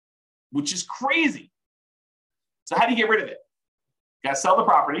 which is crazy. So how do you get rid of it? You got to sell the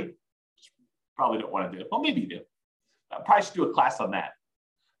property. Probably don't want to do it. Well, maybe you do. Probably should do a class on that.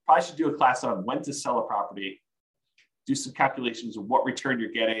 Probably should do a class on when to sell a property. Do some calculations of what return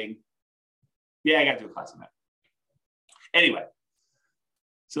you're getting. Yeah, I got to do a class on that. Anyway,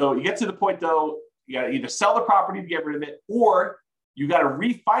 so you get to the point, though, you got to either sell the property to get rid of it, or you got to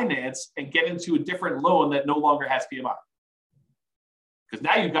refinance and get into a different loan that no longer has PMI. Because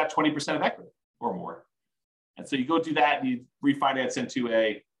now you've got 20% of equity or more. And so you go do that and you refinance into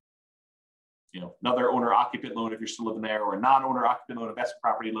another owner occupant loan if you're still living there, or a non-owner occupant loan, investment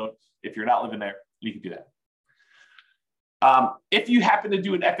property loan if you're not living there. You can do that. If you happen to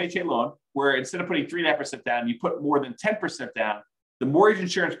do an FHA loan where instead of putting 3.5% down, you put more than 10% down, the mortgage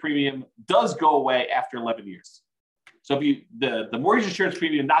insurance premium does go away after 11 years. So if the mortgage insurance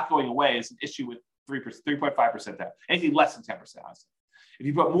premium not going away is an issue with 3.5% down, anything less than 10%, honestly. If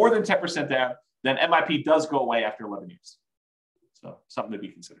you put more than 10% down, then MIP does go away after 11 years. So something to be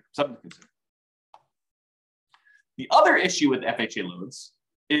considered, something to consider. The other issue with FHA loans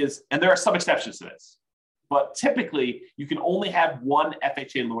is, and there are some exceptions to this, but typically you can only have one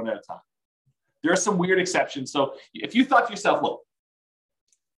FHA loan at a time. There are some weird exceptions. So if you thought to yourself, look,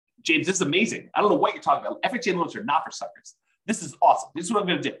 James, this is amazing. I don't know what you're talking about. FHA loans are not for suckers. This is awesome. This is what I'm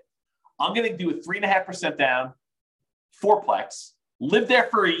going to do. I'm going to do a 3.5% down fourplex, live there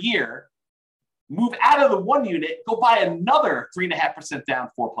for a year, move out of the one unit, go buy another 3.5% down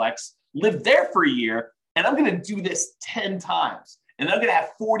fourplex, live there for a year, and I'm going to do this 10 times. And I'm going to have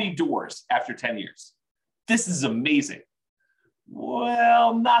 40 doors after 10 years. This is amazing.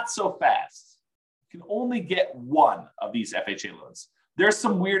 Well, not so fast. You can only get one of these FHA loans. There's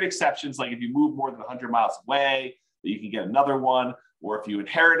some weird exceptions, like if you move more than 100 miles away, that you can get another one. Or if you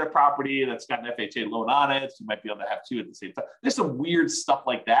inherit a property that's got an FHA loan on it, you might be able to have two at the same time. There's some weird stuff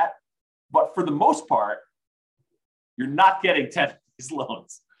like that. But for the most part, you're not getting 10 of these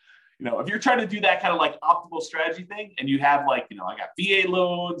loans. If you're trying to do that kind of like optimal strategy thing, and you have like, I got VA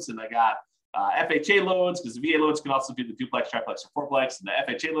loans and I got FHA loans, because the VA loans can also be the duplex, triplex, or fourplex, and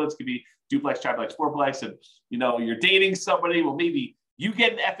the FHA loans can be duplex, triplex, fourplex. And you're dating somebody, well, maybe you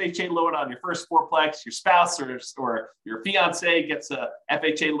get an FHA loan on your first fourplex, your spouse or your fiance gets a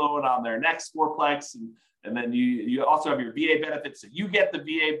FHA loan on their next fourplex, and then you also have your VA benefits. So you get the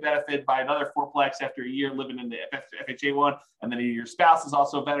VA benefit by another fourplex after a year living in the FHA one, and then your spouse is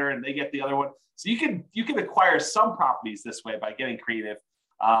also a veteran and they get the other one. So you can acquire some properties this way by getting creative,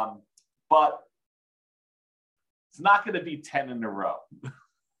 but it's not going to be 10 in a row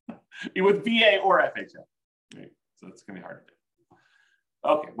with VA or FHA. Right? So it's going to be hard to do.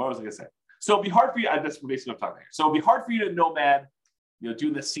 Okay, what was I going to say? So it'd be hard for you. That's basically what I'm talking about here. So it'd be hard for you to nomad,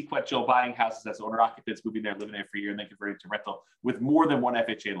 doing this sequential buying houses as owner occupants, moving there, living there for a year, and then converting to rental with more than one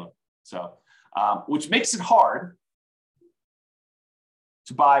FHA loan. So, which makes it hard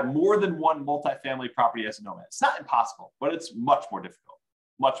to buy more than one multifamily property as a nomad. It's not impossible, but it's much more difficult.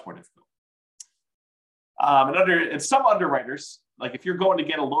 Much more difficult. And some underwriters, like if you're going to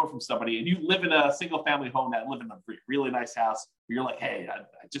get a loan from somebody and you live in a single family home that live in a really nice house, you're like, hey,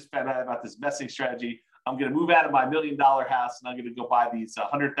 I just found out about this vesting strategy. I'm going to move out of my $1 million house and I'm going to go buy these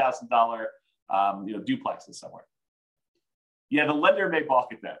 $100,000 duplexes somewhere. Yeah, the lender may balk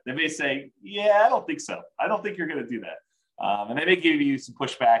at that. They may say, yeah, I don't think so. I don't think you're going to do that. And they may give you some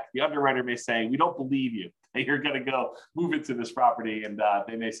pushback. The underwriter may say, we don't believe you that you're going to go move into this property. And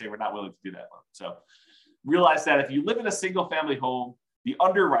they may say, we're not willing to do that loan. So realize that if you live in a single family home, the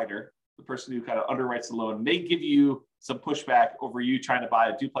underwriter, the person who kind of underwrites the loan, may give you some pushback over you trying to buy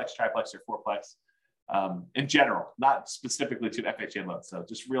a duplex, triplex, or fourplex in general, not specifically to an FHA loan. So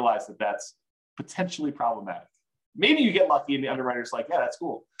just realize that that's potentially problematic. Maybe you get lucky and the underwriter's like, yeah, that's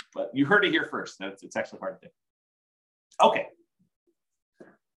cool. But you heard it here first. It's actually hard to do. Okay.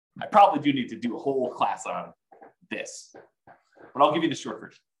 I probably do need to do a whole class on this, but I'll give you the short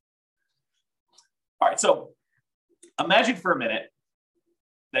version. All right, so imagine for a minute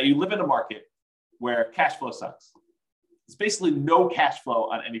that you live in a market where cash flow sucks. There's basically no cash flow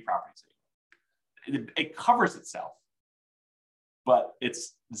on any properties. It covers itself, but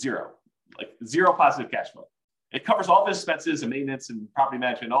it's zero, like zero positive cash flow. It covers all the expenses and maintenance and property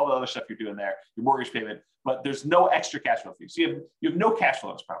management, all the other stuff you're doing there, your mortgage payment, but there's no extra cash flow for you. So you have no cash flow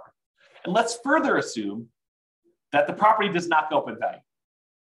on this property. And let's further assume that the property does not go up in value.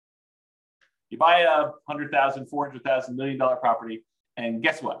 You buy a $100,000, $400,000, $1 million property, and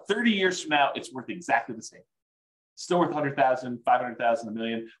guess what? 30 years from now, it's worth exactly the same. Still worth $100,000, $500,000, $1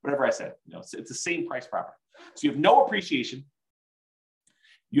 million, whatever I said. It's the same price property. So you have no appreciation,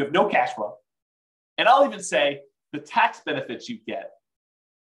 you have no cash flow, and I'll even say the tax benefits you get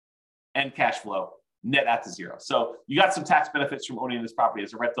and cash flow net out to zero. So you got some tax benefits from owning this property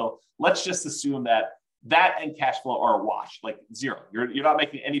as a rental. Let's just assume that and cash flow are a wash, like zero. You're not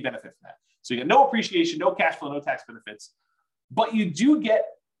making any benefit from that. So you get no appreciation, no cash flow, no tax benefits, but you do get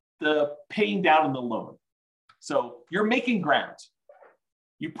the paying down on the loan. So you're making ground.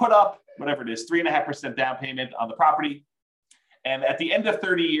 You put up whatever it is, 3.5% down payment on the property, And at the end of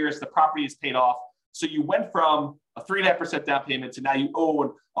 30 years, the property is paid off. So you went from a 3.5% down payment to now you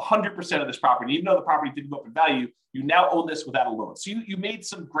own 100% of this property. Even though the property didn't go up in value, you now own this without a loan. So you made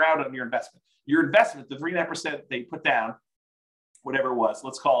some ground on your investment. Your investment, the 3.5% they put down, whatever it was,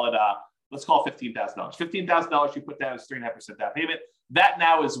 let's call it $15,000. $15,000 you put down as 3.5% down payment. That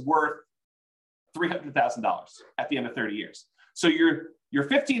now is worth $300,000 at the end of 30 years. So your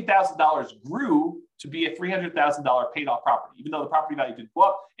 $15,000 grew to be a $300,000 paid off property, even though the property value didn't go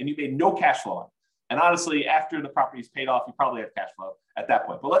up and you made no cash flow on it. And honestly, after the property is paid off, you probably have cash flow at that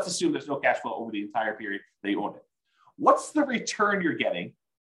point. But let's assume there's no cash flow over the entire period that you owned it. What's the return you're getting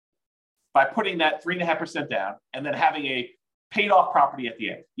by putting that 3.5% down and then having a paid off property at the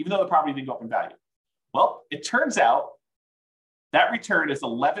end, even though the property didn't go up in value? Well, it turns out that return is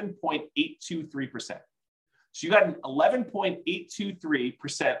 11.823%. So you got an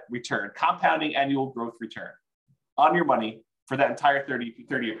 11.823% return, compounding annual growth return on your money for that entire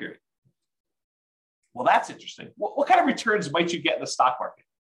 30-year period. Well, that's interesting. What kind of returns might you get in the stock market?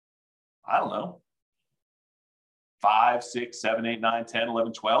 I don't know. 5, 6, 7, 8, 9, 10,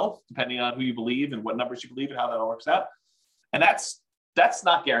 11, 12, depending on who you believe and what numbers you believe and how that all works out. And that's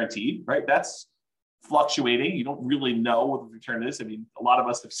not guaranteed, right? That's fluctuating. You don't really know what the return is. I mean, a lot of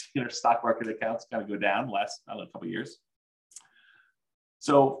us have seen our stock market accounts kind of go down the last, I don't know, couple of years.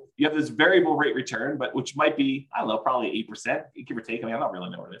 So you have this variable rate return, but which might be, I don't know, probably 8%, give or take. I mean, I don't really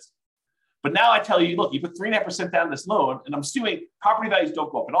know what it is. But now I tell you, look, you put 3.5% down this loan, and I'm assuming property values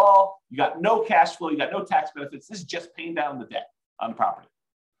don't go up at all. You got no cash flow. You got no tax benefits. This is just paying down the debt on the property.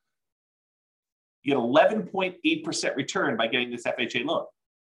 You get 11.8% return by getting this FHA loan.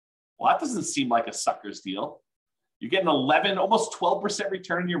 Well, that doesn't seem like a sucker's deal. You're getting 11, almost 12%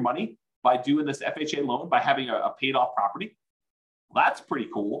 return on your money by doing this FHA loan, by having a paid off property. Well, that's pretty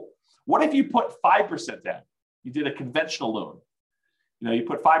cool. What if you put 5% down? You did a conventional loan. You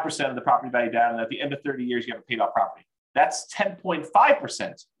put 5% of the property value down, and at the end of 30 years, you have a paid off property. That's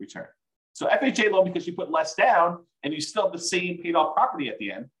 10.5% return. So FHA loan, because you put less down and you still have the same paid off property at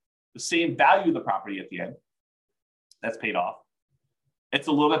the end, the same value of the property at the end, that's paid off. It's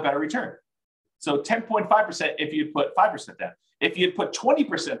a little bit better return. So 10.5% if you put 5% down. If you put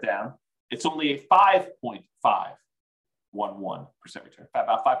 20% down, it's only a 5.511% return,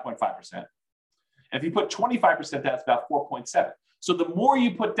 about 5.5%. And if you put 25% down, it's about 4.7. So the more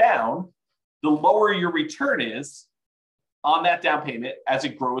you put down, the lower your return is on that down payment as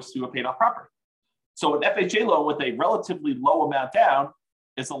it grows to a paid off property. So an FHA loan with a relatively low amount down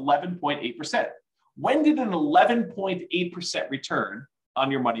is 11.8%. When did an 11.8% return on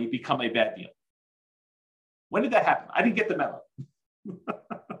your money become a bad deal? When did that happen? I didn't get the memo.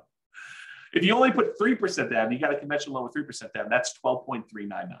 If you only put 3% down, you got a conventional loan with 3% down, that's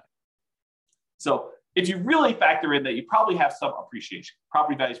 12.399. So if you really factor in that you probably have some appreciation,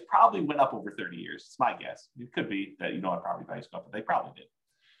 property values probably went up over 30 years. It's my guess. It could be that you don't have property values go up, but they probably did.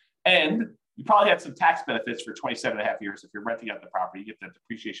 And you probably had some tax benefits for 27.5 years. If you're renting out the property, you get that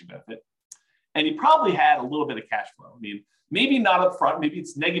depreciation benefit. And you probably had a little bit of cash flow. I mean, maybe not up front, maybe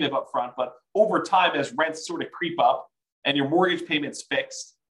it's negative up front, but over time as rents sort of creep up and your mortgage payment's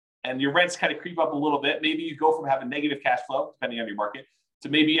fixed and your rents kind of creep up a little bit, maybe you go from having negative cash flow, depending on your market, to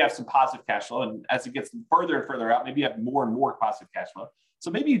maybe you have some positive cash flow. And as it gets further and further out, maybe you have more and more positive cash flow.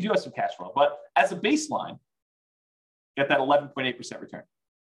 So maybe you do have some cash flow, but as a baseline, get that 11.8% return.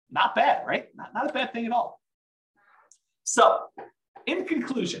 Not bad, right? Not a bad thing at all. So in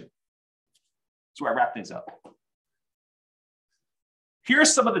conclusion, that's where I wrap things up. Here are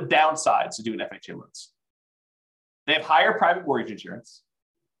some of the downsides to doing FHA loans. They have higher private mortgage insurance.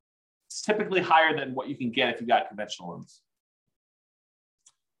 It's typically higher than what you can get if you got conventional loans.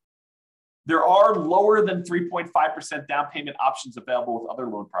 There are lower than 3.5% down payment options available with other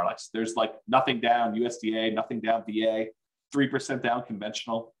loan products. There's like nothing down USDA, nothing down VA, 3% down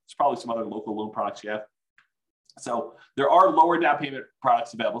conventional. There's probably some other local loan products you have. So there are lower down payment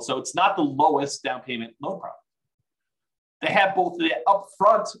products available. So it's not the lowest down payment loan product. They have both the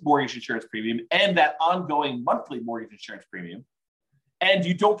upfront mortgage insurance premium and that ongoing monthly mortgage insurance premium. And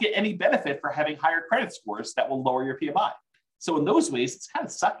you don't get any benefit for having higher credit scores that will lower your PMI. So in those ways, it's kind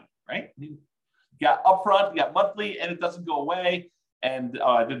of sucky, right? I mean, you got upfront, you got monthly, and it doesn't go away. And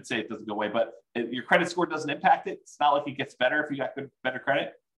I didn't say it doesn't go away, but your credit score doesn't impact it. It's not like it gets better if you got better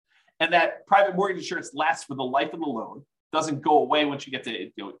credit. And that private mortgage insurance lasts for the life of the loan, doesn't go away once you get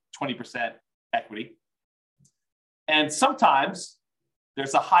to 20% equity. And sometimes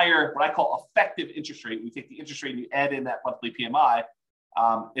there's a higher, what I call effective interest rate. We take the interest rate and you add in that monthly PMI.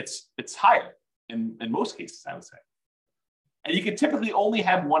 It's higher in most cases, I would say. And you can typically only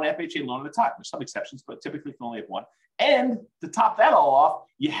have one FHA loan at a time. There's some exceptions, but typically you can only have one. And to top that all off,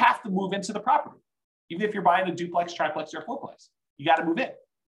 you have to move into the property. Even if you're buying a duplex, triplex, or fourplex, you got to move in.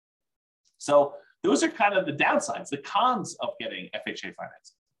 So those are kind of the downsides, the cons of getting FHA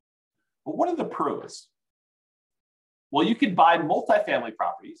financing. But what are the pros? Well, you can buy multifamily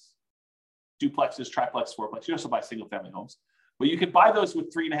properties, duplexes, triplex, fourplex. You also buy single family homes, but you can buy those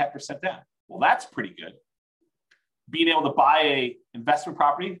with 3.5% down. Well, that's pretty good. Being able to buy a investment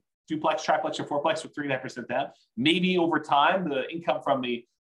property, duplex, triplex, or fourplex with 3.5% down, maybe over time, the income from the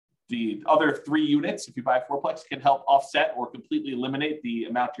other 3 units, if you buy a fourplex, can help offset or completely eliminate the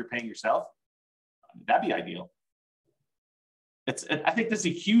amount you're paying yourself. That'd be ideal. I think this is a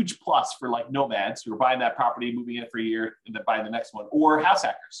huge plus for like nomads who are buying that property, moving in for a year, and then buying the next one, or house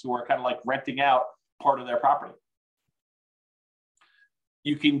hackers who are kind of like renting out part of their property.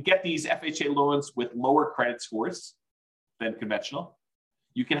 You can get these FHA loans with lower credit scores than conventional.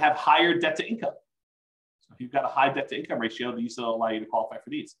 You can have higher debt to income. So if you've got a high debt to income ratio, these will allow you to qualify for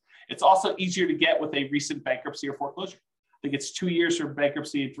these. It's also easier to get with a recent bankruptcy or foreclosure. I think it's 2 years for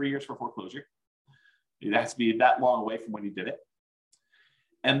bankruptcy and 3 years for foreclosure. It has to be that long away from when you did it.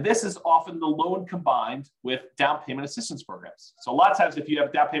 And this is often the loan combined with down payment assistance programs. So a lot of times if you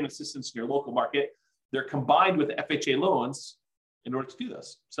have down payment assistance in your local market, they're combined with FHA loans in order to do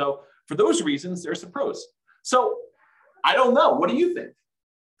this. So for those reasons, there's some pros. So I don't know. What do you think?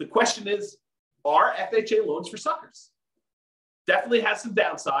 The question is, are FHA loans for suckers? Definitely has some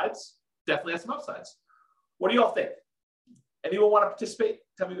downsides, definitely has some upsides. What do you all think? Anyone want to participate?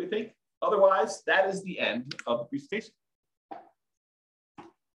 Tell me what you think. Otherwise, that is the end of the presentation.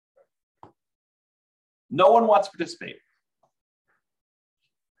 No one wants to participate.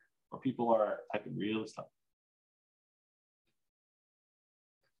 Or people are typing real stuff.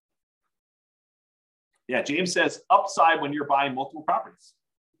 Yeah, James says upside when you're buying multiple properties.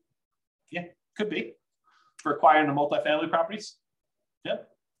 Yeah, could be. For acquiring the multifamily properties. Yeah,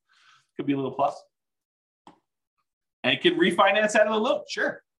 could be a little plus. And you can refinance out of the loan.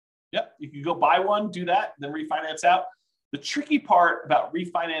 Sure. Yep, you can go buy one, do that, then refinance out. The tricky part about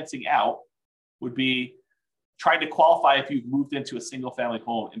refinancing out would be trying to qualify if you've moved into a single family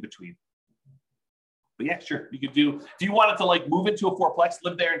home in between. But yeah, sure, you could do, if you wanted to like move into a fourplex,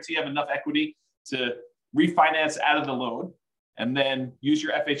 live there until you have enough equity to refinance out of the loan and then use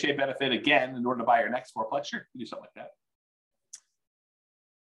your FHA benefit again in order to buy your next fourplex, sure, you can do something like that.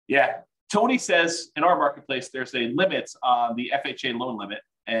 Yeah, Tony says in our marketplace, there's a limit on the FHA loan limit,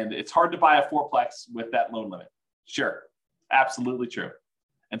 and it's hard to buy a fourplex with that loan limit. Sure, absolutely true.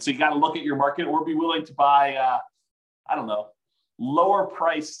 And so you got to look at your market or be willing to buy, I don't know, lower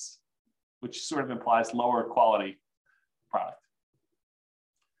priced, which sort of implies lower quality product.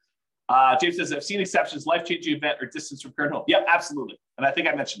 James says, I've seen exceptions, life-changing event or distance from current home. Yep, absolutely. And I think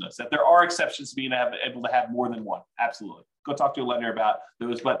I mentioned this, that there are exceptions to being able to have more than one. Absolutely. Go talk to a lender about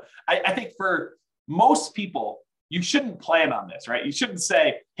those. But I think for most people, you shouldn't plan on this, right? You shouldn't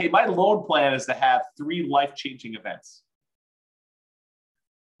say, hey, my loan plan is to have 3 life-changing events.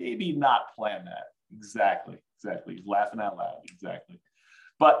 Maybe not plan that. Exactly. Laughing out loud. Exactly.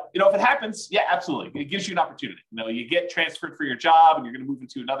 But, if it happens, yeah, absolutely. It gives you an opportunity. You get transferred for your job and you're going to move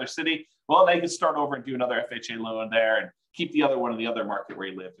into another city. Well, then you can start over and do another FHA loan there and keep the other one in the other market where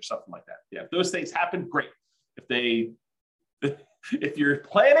you live or something like that. Yeah, if those things happen, great. If you're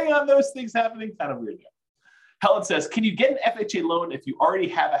planning on those things happening, kind of weird there. Helen says, can you get an FHA loan if you already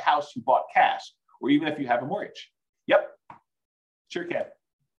have a house you bought cash or even if you have a mortgage? Yep, sure can.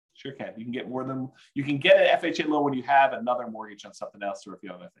 Sure can. You can get an FHA loan when you have another mortgage on something else or if you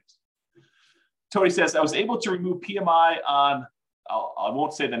have other things. Tony says, I was able to remove PMI on, I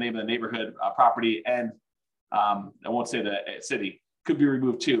won't say the name of the neighborhood property, and I won't say the city, could be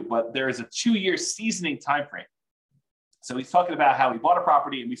removed too, but there is a 2-year seasoning time frame. So he's talking about how he bought a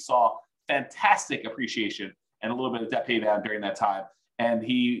property and we saw fantastic appreciation and a little bit of debt pay down during that time. And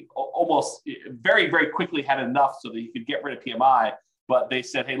he almost very, very quickly had enough so that he could get rid of PMI. But they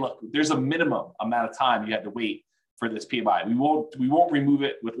said, hey, look, there's a minimum amount of time you had to wait for this PMI. We won't remove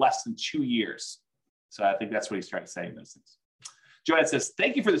it with less than 2 years. So I think that's what he's trying to say in those things. Joanne says,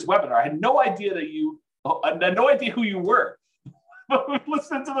 thank you for this webinar. I had no idea I had no idea who you were.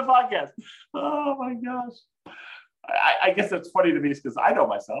 Listen to the podcast. Oh my gosh. I guess that's funny to me because I know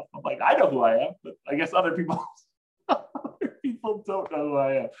myself. I'm like, I know who I am, but I guess other people don't know who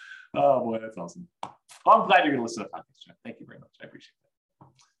I am. Oh boy, that's awesome. Well, I'm glad you're going to listen to the podcast, John. Thank you very much. I appreciate that.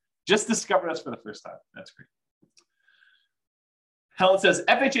 Just discovered us for the first time. That's great. Helen says,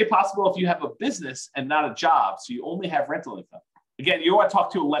 FHA possible if you have a business and not a job, so you only have rental income. Again, you want to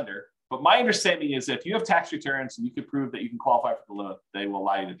talk to a lender. But my understanding is that if you have tax returns and you can prove that you can qualify for the loan, they will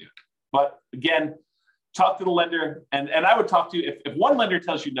allow you to do it. But again, talk to the lender. And I would talk to, if one lender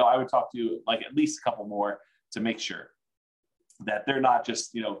tells you no, I would talk to like at least a couple more to make sure that they're not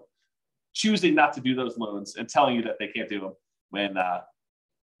just, choosing not to do those loans and telling you that they can't do them when,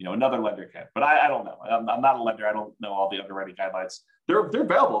 another lender can. But I don't know. I'm not a lender. I don't know all the underwriting guidelines. They're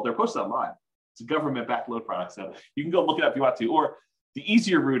available. They're posted online. It's a government-backed loan product. So you can go look it up if you want to. Or the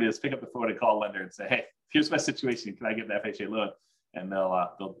easier route is pick up the phone and call a lender and say, hey, here's my situation. Can I get an FHA loan? And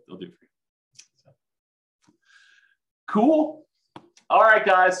they'll do it for you. So. Cool. All right,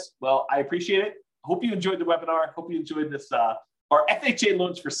 guys. Well, I appreciate it. Hope you enjoyed the webinar. Hope you enjoyed this, our FHA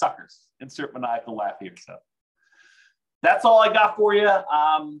Loans for Suckers. Insert maniacal laugh here. So that's all I got for you.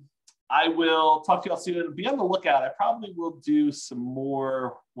 I will talk to you all soon. Be on the lookout. I probably will do some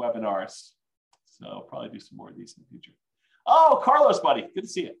more webinars. So I'll probably do some more of these in the future. Oh, Carlos, buddy. Good to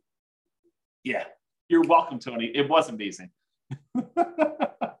see you. Yeah, you're welcome, Tony. It was amazing.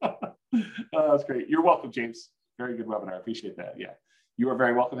 That's great. You're welcome, James. Very good webinar. I appreciate that. Yeah, you are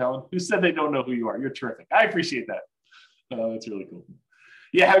very welcome, Helen. Who said they don't know who you are? You're terrific. I appreciate that. That's really cool.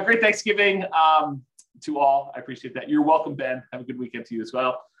 Yeah, have a great Thanksgiving to all. I appreciate that. You're welcome, Ben. Have a good weekend to you as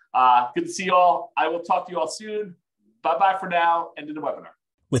well. Good to see you all. I will talk to you all soon. Bye-bye for now. End of the webinar.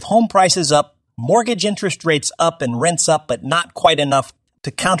 With home prices up, mortgage interest rates up, and rents up, but not quite enough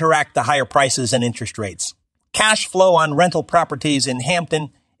to counteract the higher prices and interest rates. Cash flow on rental properties in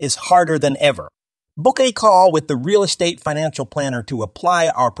Hampton is harder than ever. Book a call with the Real Estate Financial Planner to apply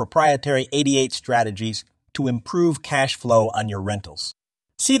our proprietary 88 strategies to improve cash flow on your rentals.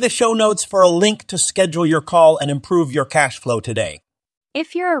 See the show notes for a link to schedule your call and improve your cash flow today.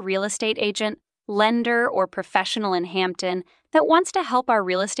 If you're a real estate agent, lender, or professional in Hampton that wants to help our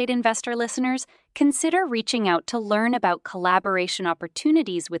real estate investor listeners, consider reaching out to learn about collaboration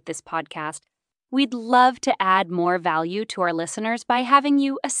opportunities with this podcast. We'd love to add more value to our listeners by having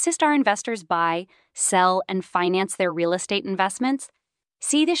you assist our investors buy, sell, and finance their real estate investments.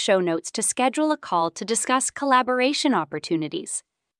 See the show notes to schedule a call to discuss collaboration opportunities.